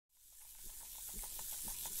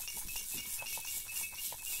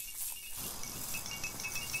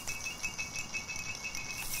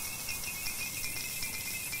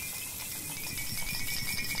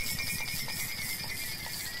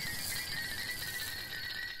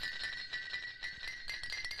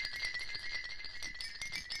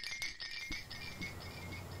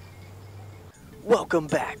Welcome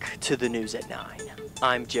back to the News at 9.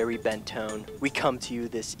 I'm Jerry Benton. We come to you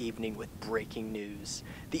this evening with breaking news.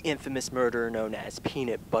 The infamous murderer known as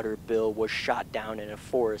Peanut Butter Bill was shot down in a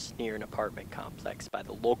forest near an apartment complex by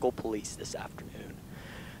the local police this afternoon.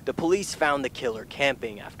 The police found the killer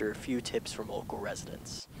camping after a few tips from local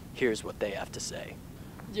residents. Here's what they have to say.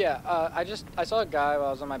 Yeah, I saw a guy while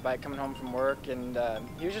I was on my bike coming home from work, and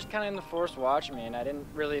he was just kind of in the forest watching me, and I didn't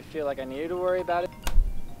really feel like I needed to worry about it.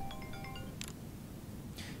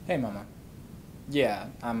 Hey, Mama. Yeah,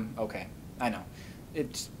 I'm okay. I know.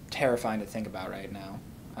 It's terrifying to think about right now.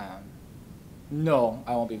 No,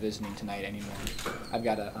 I won't be visiting tonight anymore. I've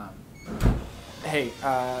got to, Hey,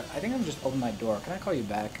 I think I'm just opened my door. Can I call you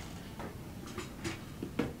back?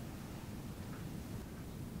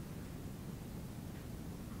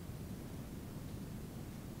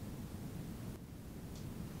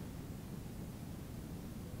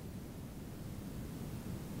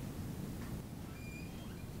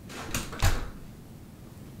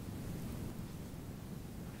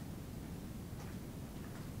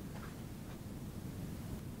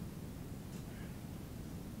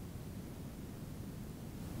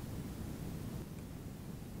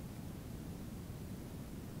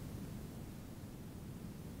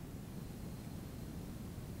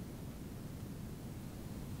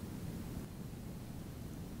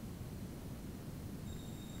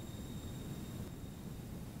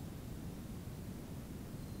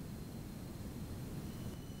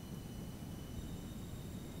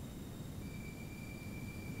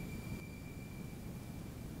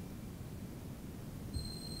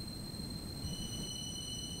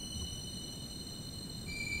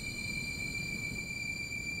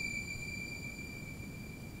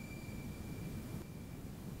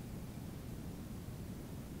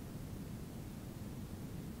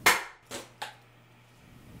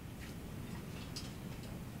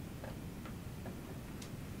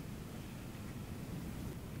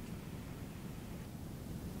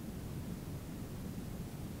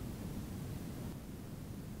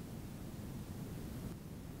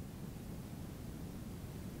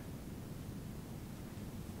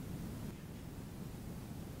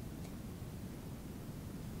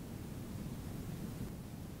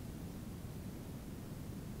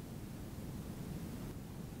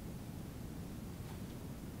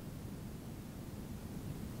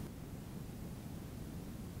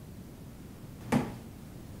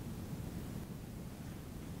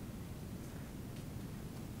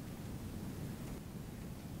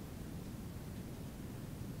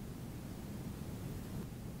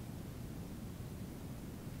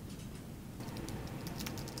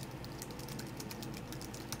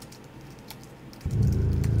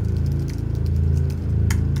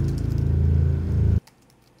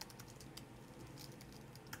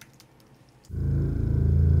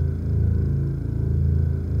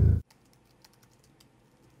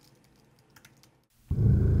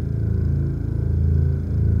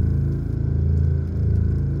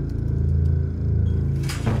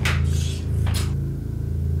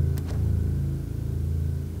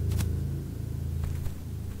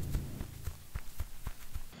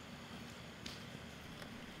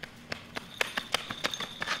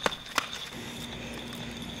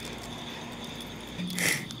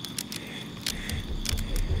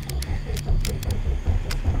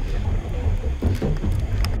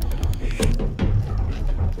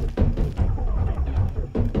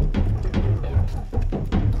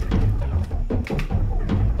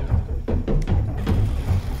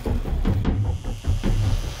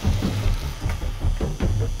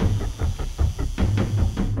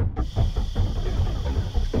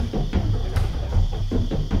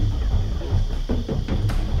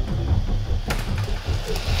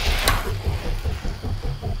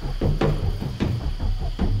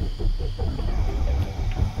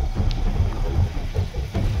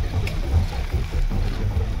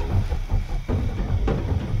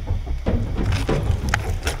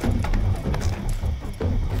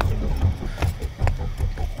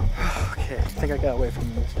 I think I got away from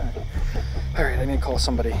him this time. All right, I need to call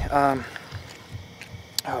somebody. Ryan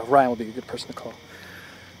will be a good person to call.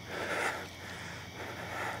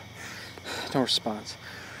 No response.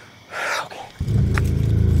 Okay.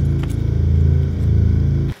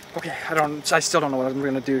 Okay, I still don't know what I'm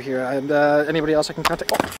gonna do here. Anybody else I can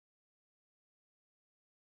contact? Oh.